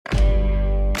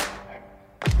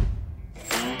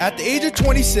At the age of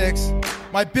 26,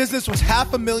 my business was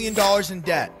 $500,000 in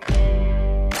debt.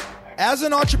 As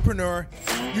an entrepreneur,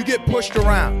 you get pushed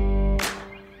around.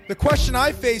 The question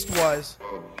I faced was,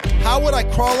 how would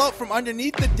I crawl out from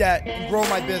underneath the debt and grow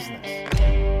my business?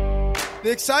 The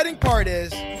exciting part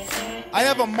is, I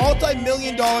have a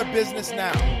multi-million-dollar business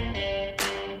now.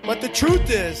 But the truth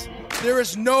is, there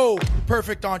is no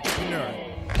perfect entrepreneur.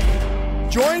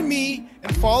 Join me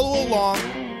and follow along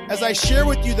as I share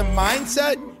with you the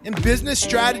mindset and business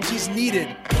strategies needed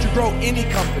to grow any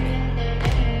company.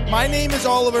 My name is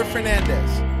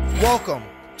Fernandez. Welcome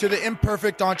to the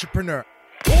Imperfect Entrepreneur.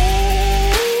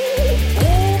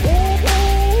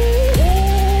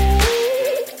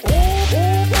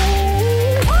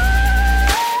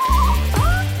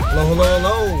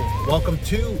 Hello. Welcome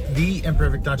to the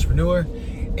Imperfect Entrepreneur.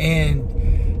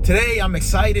 And today I'm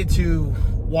excited to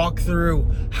walk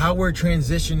through how we're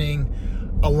transitioning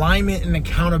alignment and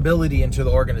accountability into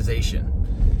the organization.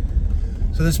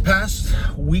 So this past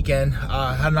weekend,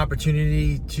 I had an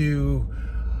opportunity to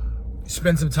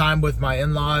spend some time with my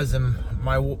in-laws and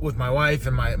with my wife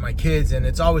and my kids, and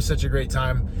it's always such a great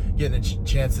time getting a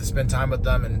chance to spend time with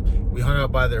them. And we hung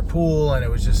out by their pool, and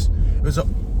it was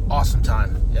an awesome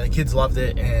time. Yeah, the kids loved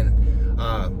it, and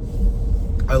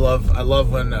I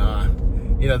love when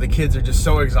the kids are just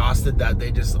so exhausted that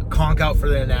they just conk out for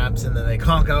their naps, and then they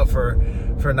conk out for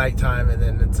nighttime, and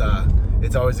then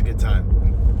it's always a good time.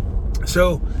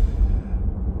 So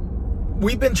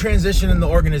we've been transitioning the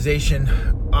organization,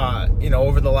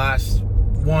 over the last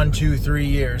 1, 2, 3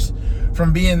 years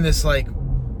from being this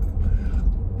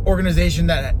organization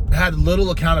that had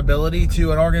little accountability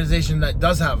to an organization that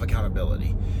does have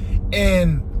accountability.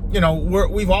 And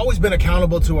we've always been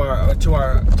accountable to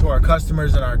our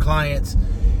customers and our clients.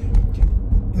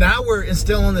 Now we're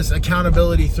instilling this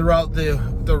accountability throughout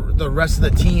the rest of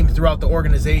the team, throughout the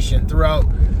organization, throughout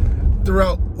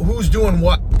who's doing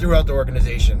what throughout the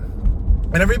organization.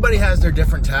 And everybody has their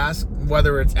different tasks,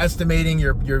 whether it's estimating,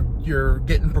 you're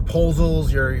getting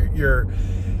proposals, you're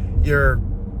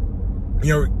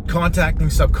contacting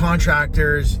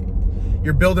subcontractors,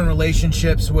 you're building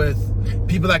relationships with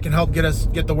people that can help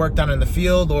get the work done in the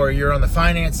field, or you're on the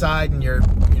finance side and you're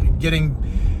getting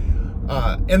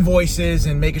invoices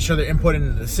and making sure they're input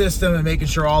into the system and making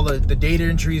sure all the data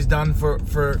entry is done for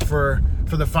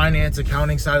the finance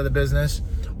accounting side of the business.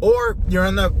 Or you're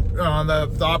on the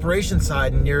operations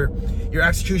side and you're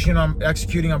executing on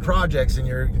projects, and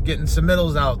you're getting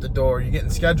submittals out the door, you're getting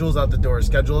schedules out the door,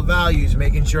 schedule of values,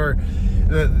 making sure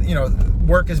that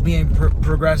work is being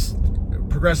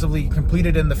progressively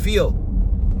completed in the field.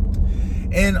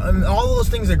 And all of those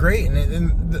things are great,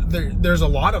 and there's a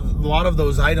lot of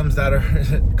those items that are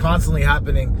constantly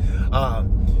happening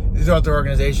throughout the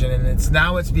organization, and it's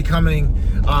becoming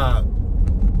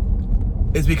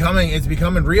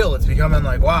real. It's becoming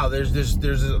like, wow, there's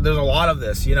a lot of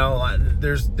this. There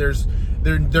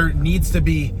needs to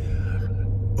be,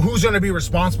 who's going to be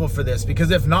responsible for this?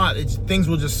 Because if not, things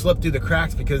will just slip through the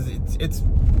cracks, because it's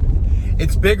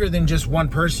bigger than just one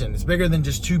person. It's bigger than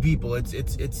just two people. It's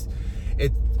a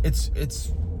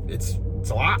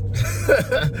lot.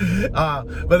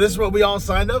 But this is what we all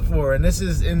signed up for. And this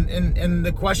is, and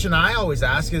the question I always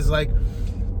ask is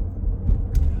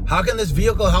how can this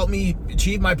vehicle help me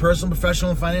achieve my personal,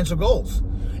 professional, and financial goals?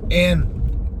 And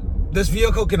this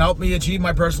vehicle can help me achieve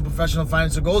my personal, professional, and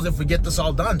financial goals if we get this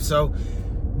all done. So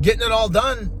getting it all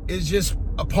done is just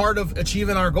a part of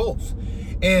achieving our goals.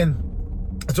 And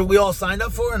that's what we all signed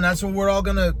up for, and that's what we're all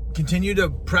going to continue to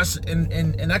press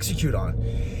and execute on.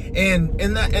 And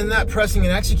in that pressing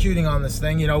and executing on this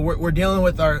thing, we're dealing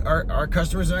with our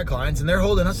customers and our clients, and they're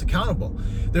holding us accountable.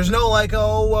 There's no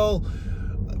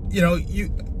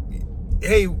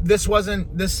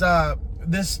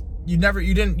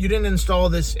you didn't install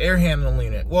this air handling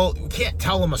unit. Well, you can't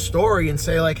tell them a story and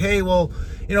say we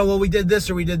did this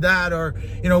or we did that, or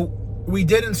we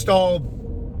did install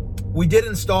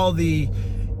the.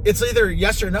 It's either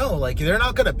yes or no. They're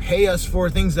not going to pay us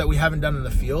for things that we haven't done in the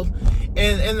field.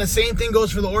 And the same thing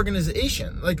goes for the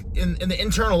organization. In the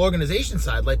internal organization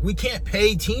side, we can't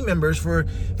pay team members for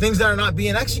things that are not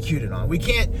being executed on. We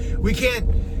can't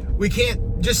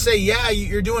just say, yeah,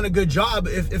 you're doing a good job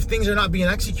if things are not being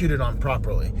executed on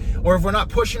properly, or if we're not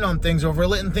pushing on things, or if we're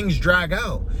letting things drag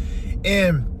out.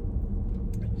 And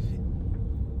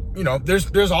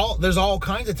there's all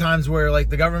kinds of times where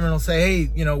the government will say,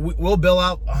 hey, we'll bill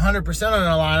out 100% on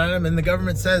a line item, and the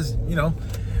government says, no,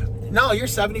 you're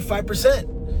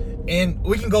 75%. And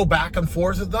we can go back and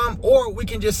forth with them, or we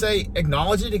can just say,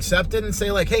 acknowledge it, accept it, and say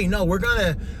like, hey, no, we're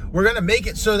gonna make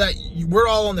it so that we're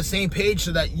all on the same page,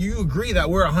 so that you agree that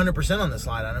we're 100% on this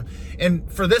line item.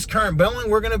 And for this current billing,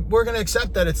 we're gonna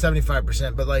accept that it's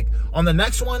 75%. But like on the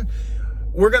next one,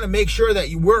 we're gonna make sure that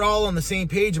we're all on the same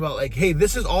page about like, hey,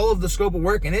 this is all of the scope of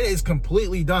work, and it is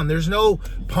completely done. There's no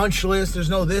punch list.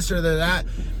 There's no this or that.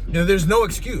 There's no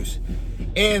excuse.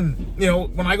 And,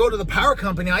 when I go to the power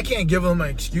company, I can't give them an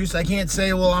excuse. I can't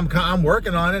say, well, I'm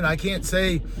working on it. I can't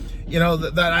say,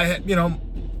 that I had,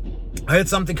 I had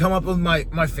something come up with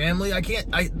my family.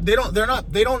 They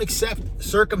don't accept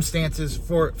circumstances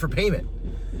for payment.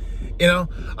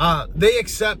 They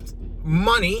accept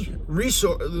money,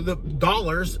 the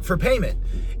dollars for payment.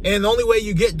 And the only way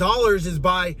you get dollars is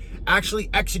by actually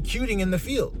executing in the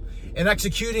field and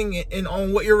executing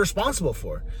on what you're responsible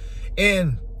for.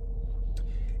 And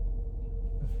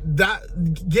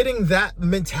that getting that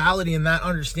mentality and that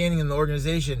understanding in the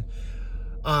organization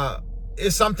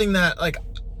is something that like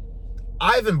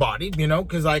I've embodied,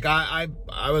 because like I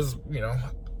was,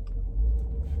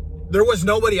 there was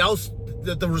nobody else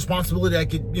that the responsibility I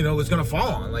could, was going to fall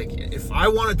on. Like if I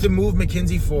wanted to move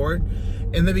McKinsey forward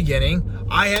in the beginning,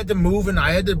 I had to move and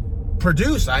I had to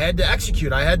produce, I had to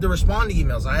execute, I had to respond to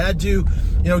emails, I had to,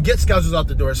 get schedules out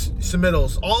the door,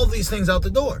 submittals, all of these things out the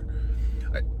door.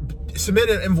 Submit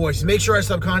an invoice, make sure our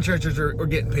subcontractors are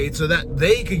getting paid so that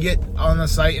they could get on the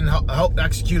site and help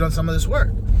execute on some of this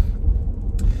work.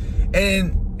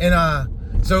 And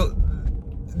so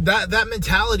that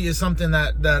mentality is something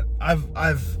that I've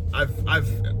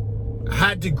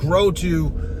had to grow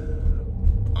to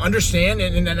understand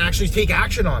and actually take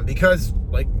action on, because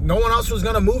like no one else was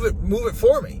going to move it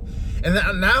for me. And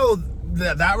now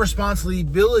that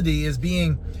responsibility is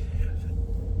being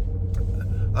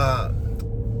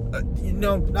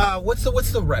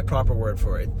what's the right proper word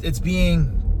for it? It's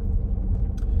being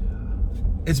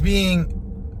this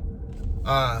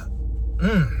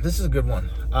is a good one.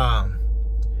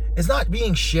 It's not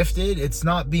being shifted. It's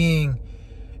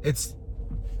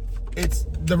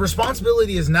the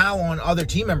responsibility is now on other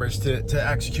team members to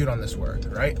execute on this work,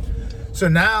 right? So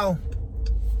now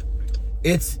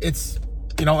it's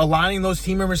aligning those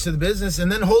team members to the business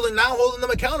and then holding them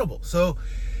accountable. So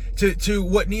to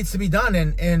what needs to be done.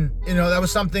 And that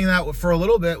was something that for a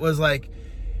little bit was like,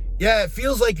 yeah, it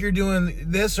feels like you're doing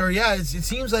this, or yeah, it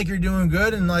seems like you're doing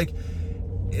good. And like,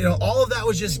 all of that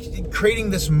was just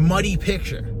creating this muddy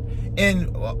picture.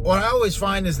 And what I always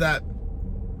find is that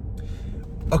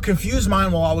a confused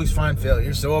mind will always find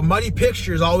failure. So a muddy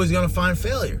picture is always going to find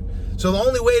failure. So the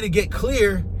only way to get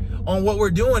clear on what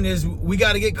we're doing is we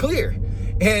got to get clear.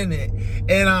 And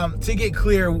to get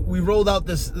clear, we rolled out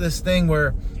this thing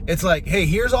where it's like, hey,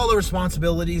 here's all the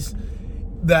responsibilities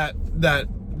that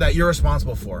you're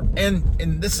responsible for.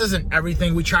 And this isn't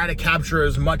everything. We try to capture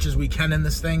as much as we can in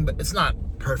this thing, but it's not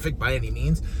perfect by any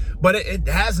means. But it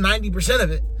has 90% of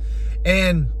it.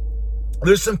 And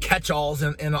there's some catch-alls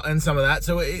in some of that.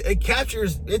 So it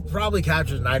probably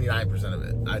captures 99% of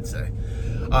it, I'd say.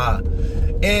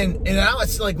 And now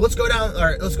it's like, let's go down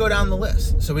the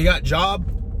list. So we got job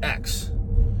X.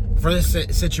 For this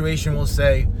situation, we'll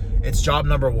say it's job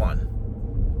number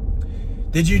 1.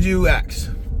 Did you do X?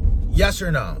 Yes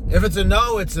or no? If it's a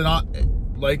no,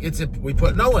 we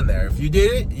put no in there. If you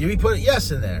did it, we put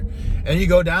yes in there. And you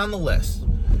go down the list.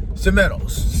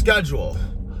 Submittals, schedule,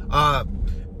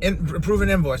 approve an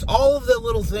invoice, all of the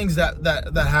little things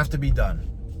that have to be done.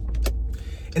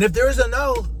 And if there is a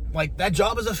no, like that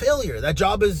job is a failure. That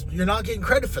job you're not getting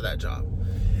credit for that job.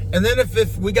 And then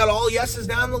if we got all yeses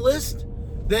down the list,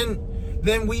 then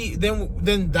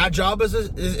that job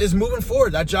is moving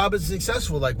forward. That job is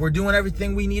successful. Like we're doing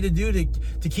everything we need to do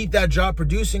to keep that job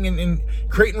producing and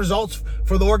creating results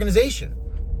for the organization.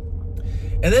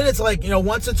 And then it's like,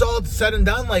 once it's all said and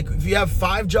done, like if you have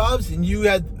 5 jobs and you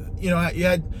had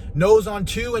no's on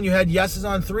 2 and you had yeses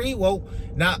on 3, well,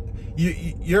 now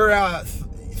you're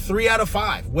 3 out of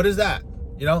 5. What is that?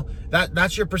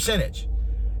 That's your percentage.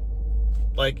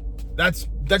 Like that's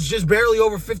just barely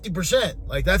over 50%.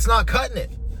 Like that's not cutting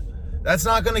it. That's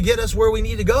not going to get us where we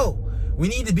need to go. We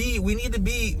need to be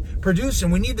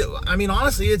producing.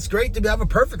 Honestly, it's great to have a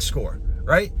perfect score,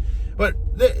 right? But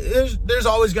there's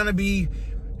always going to be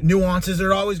nuances. There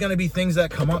are always going to be things that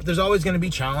come up. There's always going to be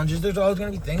challenges. There's always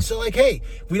going to be things. So like, hey,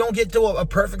 if we don't get to a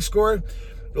perfect score,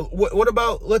 what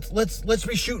about let's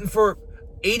be shooting for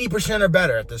 80% or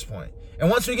better at this point. And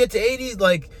once we get to 80,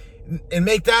 and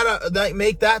make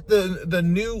that the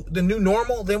new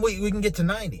normal, then we can get to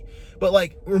 90. But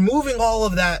like removing all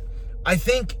of that, I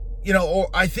think, or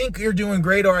I think you're doing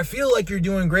great, or I feel like you're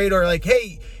doing great, or like,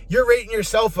 hey, you're rating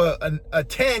yourself a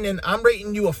 10 and I'm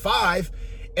rating you a 5.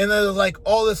 And then there's like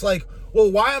all this like,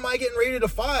 well, why am I getting rated a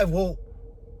 5? Well,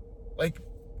 like,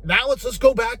 now let's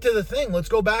go back to the thing. Let's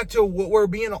go back to what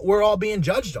we're all being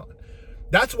judged on.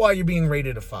 That's why you're being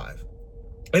rated a 5.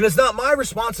 And it's not my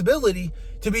responsibility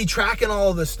to be tracking all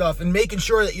of this stuff and making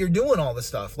sure that you're doing all this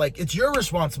stuff. Like, it's your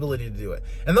responsibility to do it.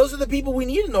 And those are the people we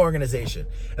need in the organization.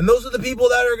 And those are the people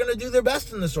that are going to do their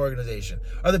best in this organization,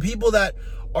 are the people that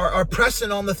are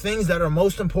pressing on the things that are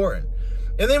most important.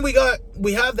 And then we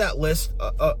have that list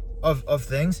of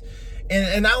things.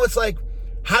 And now it's like,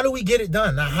 how do we get it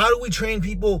done? Now, how do we train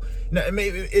people? Now,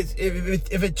 maybe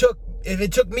if it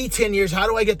took me 10 years, how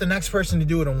do I get the next person to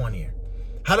do it in 1 year?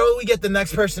 How do we get the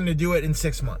next person to do it in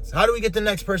 6 months? How do we get the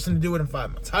next person to do it in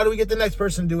 5 months? How do we get the next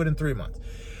person to do it in 3 months?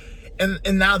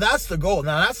 And now that's the goal.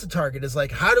 Now that's the target, is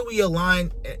like, how do we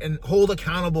align and hold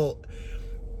accountable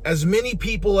as many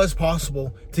people as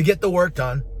possible to get the work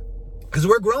done? Because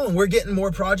we're growing, we're getting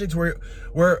more projects,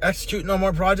 we're executing on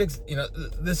more projects. You know,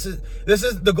 this is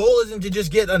the goal isn't to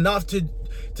just get enough to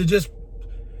just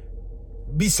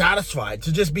be satisfied,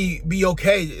 to just be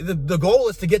okay. The goal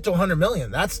is to get to 100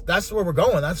 million. That's where we're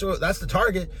going. That's the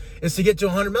target, is to get to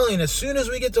 100 million. As soon as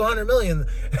we get to 100 million,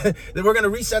 then we're going to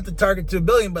reset the target to $1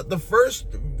 billion. But the first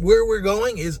where we're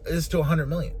going is to 100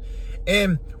 million,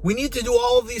 and we need to do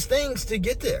all of these things to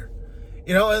get there.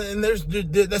 You know, and there's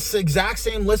this exact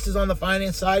same list is on the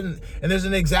finance side, and there's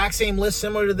an exact same list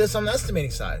similar to this on the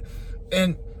estimating side.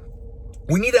 And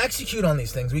we need to execute on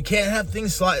these things. We can't have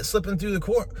things slipping through the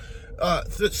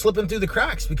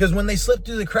cracks, because when they slip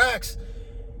through the cracks,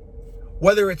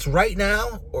 whether it's right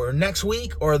now or next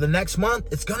week or the next month,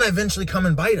 it's going to eventually come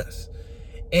and bite us.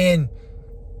 And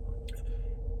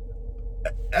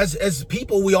as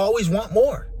people, we always want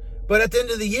more. But at the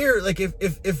end of the year, like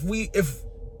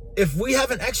if we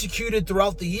haven't executed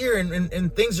throughout the year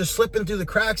and things are slipping through the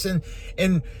cracks, and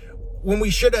when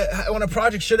a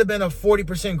project should have been a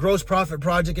 40% gross profit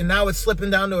project, and now it's slipping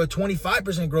down to a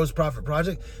 25% gross profit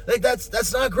project, like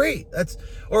that's not great.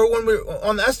 Or when we're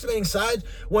on the estimating side,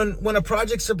 when a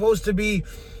project's supposed to be,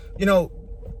 you know,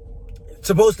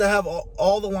 supposed to have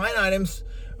all the line items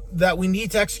that we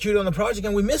need to execute on the project,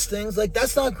 and we miss things, like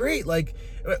that's not great. Like,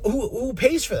 who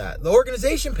pays for that? The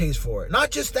organization pays for it. Not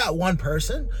just that one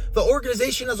person. The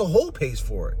organization as a whole pays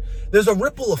for it. There's a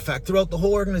ripple effect throughout the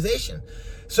whole organization.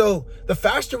 So the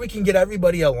faster we can get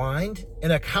everybody aligned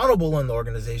and accountable in the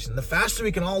organization, the faster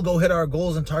we can all go hit our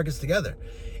goals and targets together.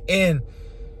 And,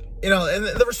 you know, and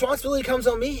the responsibility comes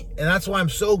on me. And that's why I'm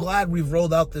so glad we've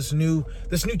rolled out this new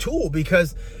tool,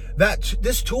 because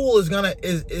this tool is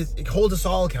it holds us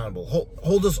all accountable,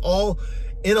 hold us all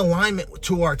in alignment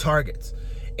to our targets.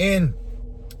 And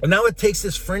now it takes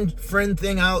this friend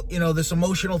thing out, you know, this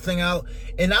emotional thing out,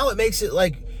 and now it makes it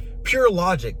like pure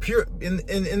logic, pure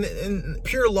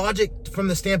logic from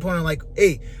the standpoint of like,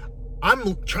 hey,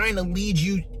 I'm trying to lead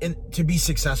you to be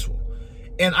successful,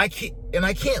 and I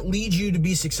can't lead you to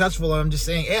be successful. I'm just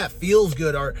saying, yeah, it feels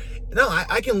good, or no,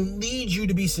 I can lead you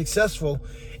to be successful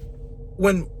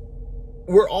when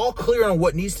we're all clear on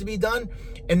what needs to be done,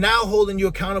 and now holding you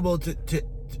accountable to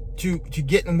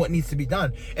getting what needs to be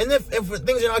done. And if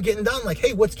things are not getting done, like,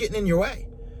 hey, what's getting in your way?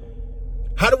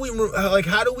 How do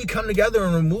we come together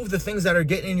and remove the things that are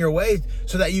getting in your way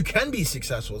so that you can be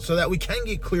successful, so that we can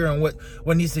get clear on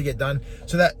what needs to get done,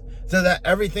 so that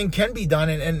everything can be done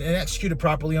and executed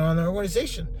properly on the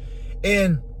organization.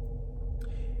 And,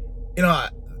 you know,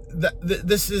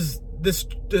 this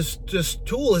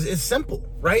tool is simple,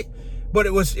 right? But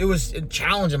it was a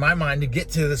challenge in my mind to get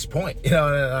to this point, you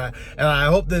know, and I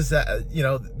hope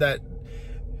that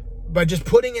by just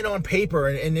putting it on paper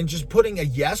and then just putting a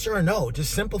yes or a no,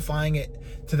 just simplifying it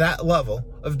to that level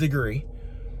of degree,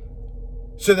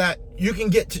 so that you can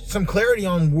get to some clarity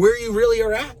on where you really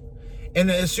are at. And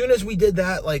as soon as we did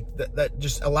that, like that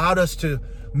just allowed us to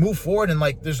move forward, and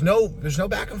like there's no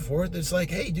back and forth. It's like,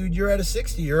 hey, dude, you're at a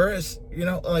 60,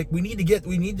 like we need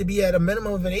to be at a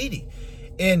minimum of an 80,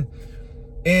 and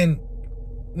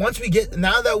once we get,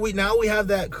 now we have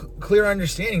that clear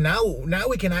understanding, now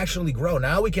we can actually grow.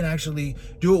 Now we can actually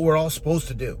do what we're all supposed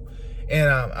to do. And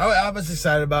I was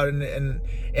excited about it,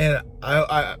 and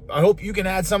I hope you can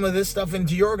add some of this stuff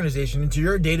into your organization, into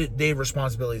your day-to-day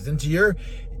responsibilities, into your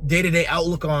day-to-day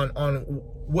outlook on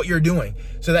what you're doing,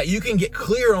 so that you can get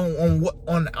clear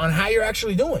on how you're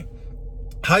actually doing,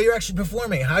 how you're actually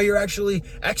performing, how you're actually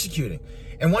executing.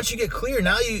 And once you get clear,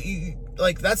 now you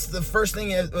like, that's the first thing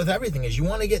with everything, is you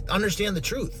want to understand the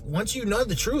truth. Once you know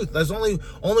the truth, there's only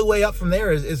way up from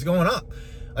there is going up.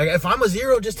 Like, if I'm a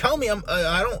 0, just tell me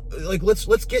I don't, like,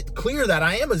 let's get clear that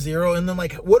I am a 0, and then,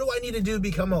 like, what do I need to do to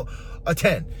become a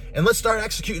 10? And let's start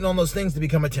executing on those things to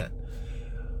become a 10.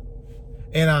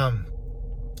 And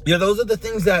those are the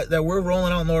things that we're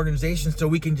rolling out in the organization, so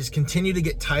we can just continue to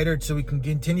get tighter, so we can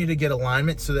continue to get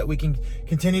alignment, so that we can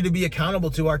continue to be accountable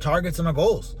to our targets and our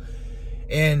goals.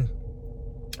 And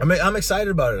I'm excited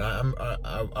about it.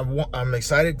 I'm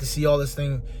excited to see all this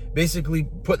thing, basically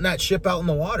putting that ship out in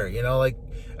the water. Like,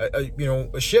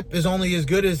 a ship is only as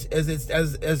good as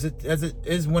it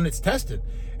is when it's tested.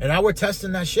 And now we're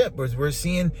testing that ship. We're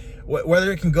seeing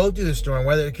whether it can go through the storm,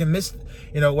 whether it can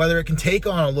whether it can take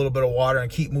on a little bit of water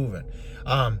and keep moving.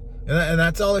 And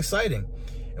that's all exciting.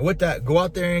 And with that, go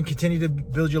out there and continue to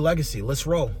build your legacy. Let's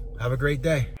roll. Have a great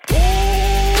day.